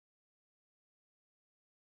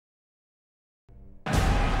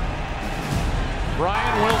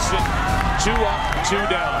Brian Wilson, 2 up, 2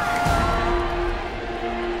 down.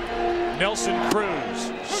 Nelson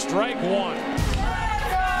Cruz, strike 1.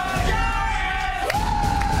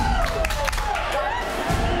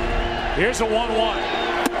 Here's a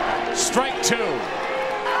 1-1. Strike 2.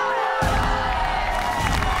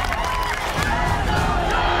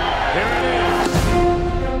 There it is.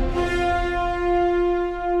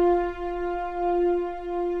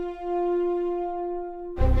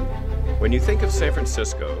 When you think of San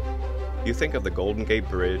Francisco, you think of the Golden Gate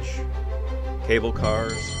Bridge, cable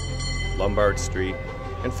cars, Lombard Street,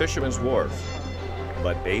 and Fisherman's Wharf.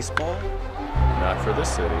 But baseball? Not for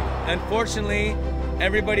this city. Unfortunately,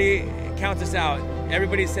 everybody counts us out.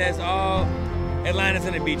 Everybody says, oh, Atlanta's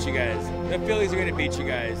going to beat you guys. The Phillies are going to beat you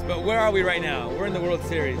guys. But where are we right now? We're in the World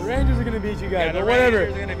Series. The Rangers are going to beat you guys. Yeah, the whatever.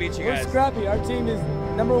 Rangers are going to beat you guys. We're scrappy. Our team is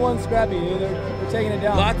 #1 scrappy. They're taking it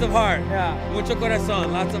down. Lots of heart. Yeah. Mucho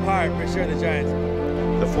corazón. Lots of heart for sure, the Giants.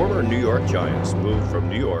 The former New York Giants moved from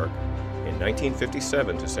New York in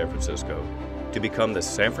 1957 to San Francisco to become the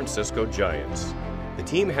San Francisco Giants. The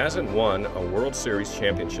team hasn't won a World Series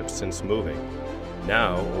championship since moving,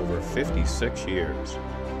 now over 56 years.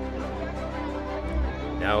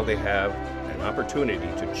 Now they have an opportunity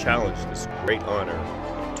to challenge this great honor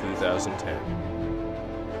in 2010.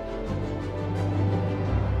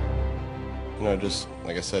 You know, just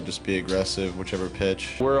like I said, just be aggressive, whichever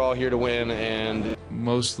pitch. We're all here to win, and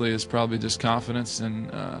mostly it's probably just confidence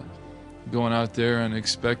and going out there and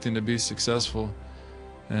expecting to be successful.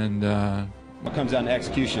 And it comes down to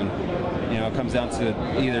execution. You know, it comes down to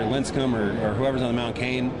either Lincecum or whoever's on the mound,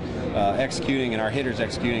 Kane, executing, and our hitters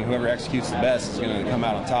executing. Whoever executes the best is going to come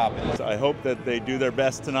out on top. I hope that they do their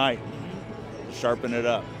best tonight. Sharpen it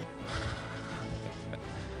up.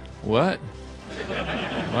 What?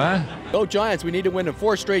 What? Go Giants, we need to win in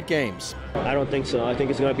 4 straight games. I don't think so. I think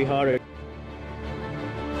it's going to be harder.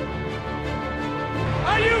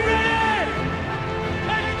 Are you ready?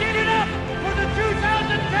 Let's get it up for the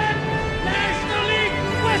 2010 National League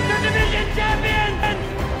Western Division champion,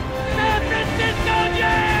 San Francisco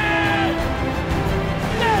Giants!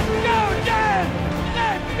 Let's go Giants!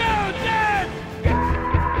 Let's go Giants!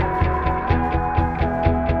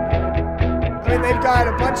 I mean, they've got a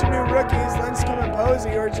bunch of new rookies, Lincecum and Posey,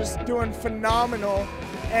 who are just doing phenomenal,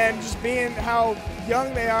 and just being how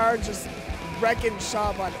young they are, just wrecking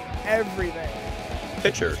shop on everything.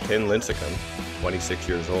 Pitcher Ken Lincecum, 26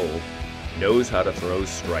 years old, knows how to throw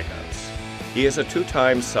strikeouts. He is a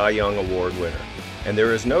 2-time Cy Young Award winner, and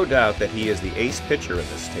there is no doubt that he is the ace pitcher in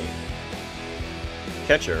this team.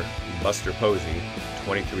 Catcher Buster Posey,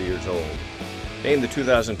 23 years old, named the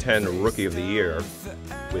 2010 Rookie of the Year,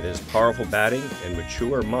 with his powerful batting and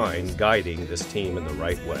mature mind guiding this team in the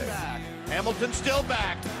right way. Hamilton still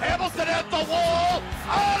back. Hamilton at the wall.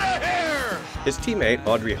 Out of here! His teammate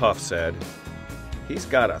Audrey Huff said, "He's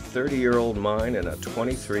got a 30-year-old mind and a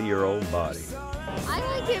 23-year-old body." I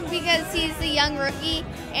like him because he's a young rookie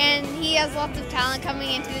and he has lots of talent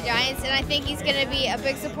coming into the Giants, and I think he's going to be a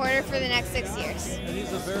big supporter for the next 6 years. And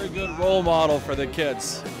he's a very good role model for the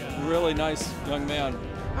kids. Really nice young man.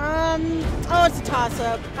 Oh, it's a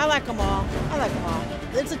toss-up. I like them all. I like them all.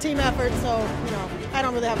 It's a team effort, so, you know, I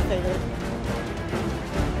don't really have a favorite.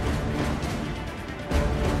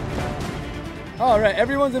 All right,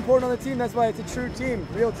 everyone's important on the team. That's why it's a true team,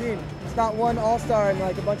 real team. It's not one all-star and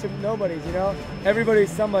like a bunch of nobodies, you know? Everybody's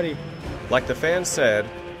somebody. Like the fans said,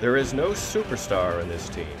 there is no superstar in this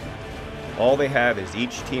team. All they have is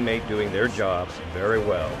each teammate doing their jobs very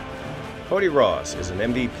well. Cody Ross is an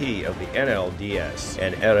MVP of the NLDS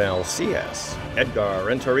and NLCS. Edgar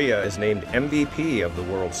Renteria is named MVP of the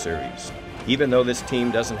World Series. Even though this team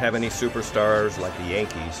doesn't have any superstars like the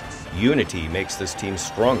Yankees, unity makes this team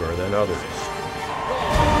stronger than others.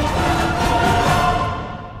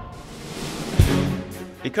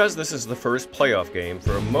 Because this is the first playoff game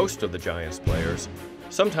for most of the Giants players,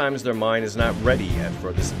 sometimes their mind is not ready yet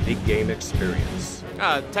for this big game experience.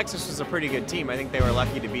 Texas was a pretty good team. I think they were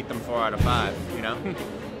lucky to beat them 4 out of 5, you know?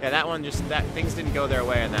 Yeah, that one things didn't go their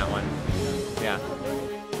way in that one. Yeah.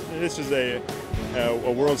 This is a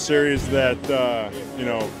World Series that, you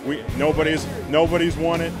know, nobody's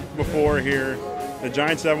won it before here. The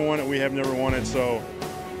Giants haven't won it, we have never won it, so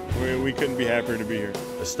we couldn't be happier to be here.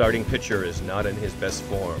 The starting pitcher is not in his best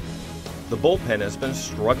form. The bullpen has been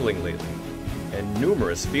struggling lately, and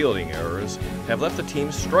numerous fielding errors have left the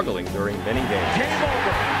team struggling during many games. Game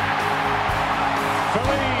over.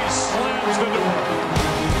 Phillies slams the door.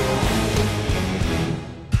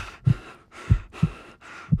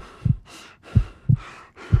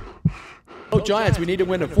 Go Giants, we need to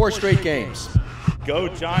win in 4 straight games. Go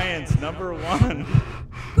Giants, #1.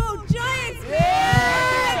 Go Giants!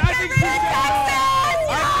 I think she said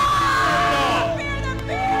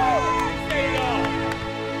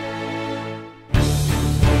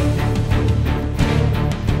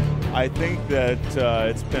I think that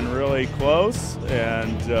it's been really close,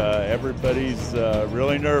 and everybody's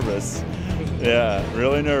really nervous. Yeah,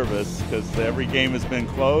 really nervous because every game has been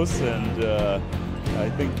close, and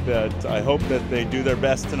I hope that they do their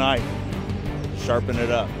best tonight, sharpen it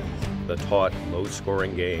up. The taut,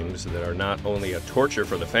 low-scoring games that are not only a torture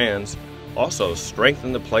for the fans, also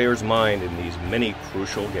strengthen the player's mind in these many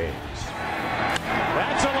crucial games.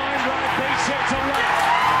 That's a line drive, base hit to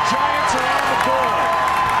left. Giants are on the board.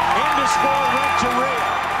 In to score, Renteria.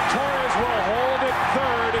 Torres will hold it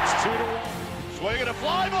third. It's 2-1. Swinging a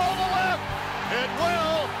fly ball to left. It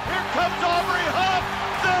will. Here comes Aubrey Huff.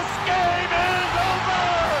 This game is over.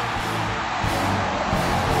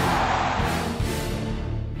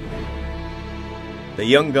 The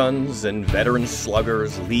young guns and veteran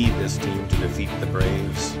sluggers lead this team to defeat the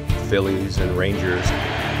Braves, Phillies, and Rangers.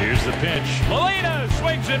 Here's the pitch. Molina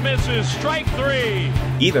swings and misses. Strike 3.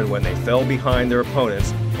 Even when they fell behind their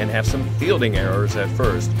opponents and have some fielding errors at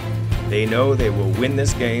first, they know they will win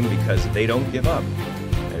this game because they don't give up.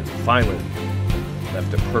 And finally,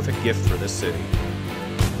 left a perfect gift for this city.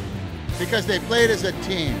 Because they played as a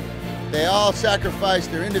team. They all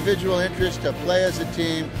sacrificed their individual interest to play as a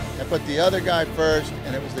team and put the other guy first,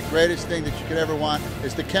 and it was the greatest thing that you could ever want.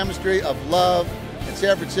 It's the chemistry of love in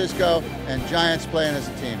San Francisco and Giants playing as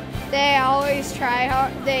a team. They always try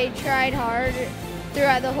hard. They tried hard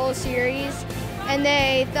throughout the whole series, and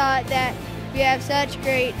they thought that we have such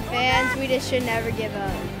great fans, we just should never give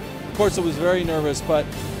up. Of course, it was very nervous, but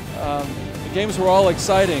the games were all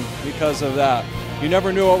exciting because of that. You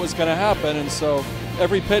never knew what was going to happen, and so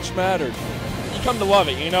every pitch mattered. You come to love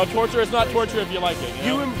it, you know. Torture is not torture if you like it.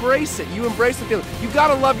 You embrace it. You embrace the feeling. You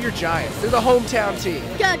gotta love your Giants. They're the hometown team.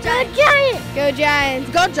 Go Giants! Go Giants!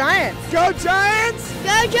 Go Giants! Go Giants!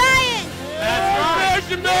 Go Giants! That's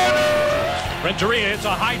right. Renteria hits a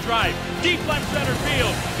high drive, deep left center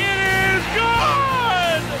field. It is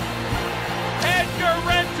good! Edgar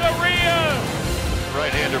Renteria!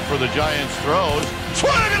 Right-hander for the Giants throws.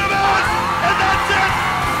 Swing and a miss! And that's it!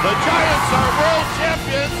 The Giants are world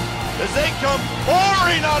champions as they come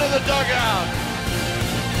pouring out of the dugout.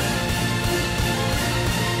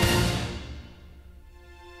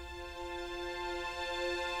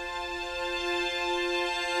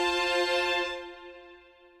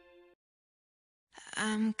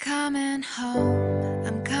 I'm coming home,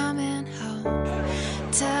 I'm coming home.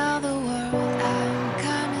 Tell the world I'm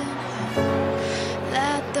coming home.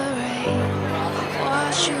 Let the rain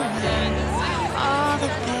wash away all the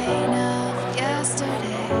pain of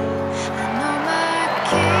yesterday. I know my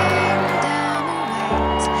kingdom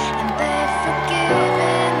awaits, and they've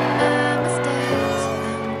forgiven my mistakes.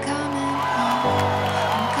 I'm coming home,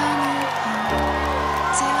 I'm coming home.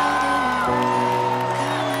 Tell the world I'm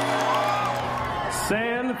coming.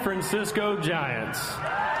 San Francisco Giants,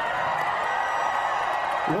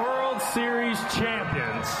 World Series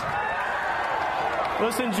champions.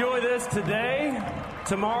 Let's enjoy this today,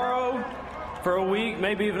 tomorrow, for a week,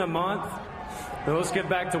 maybe even a month. Then let's get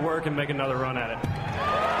back to work and make another run at it.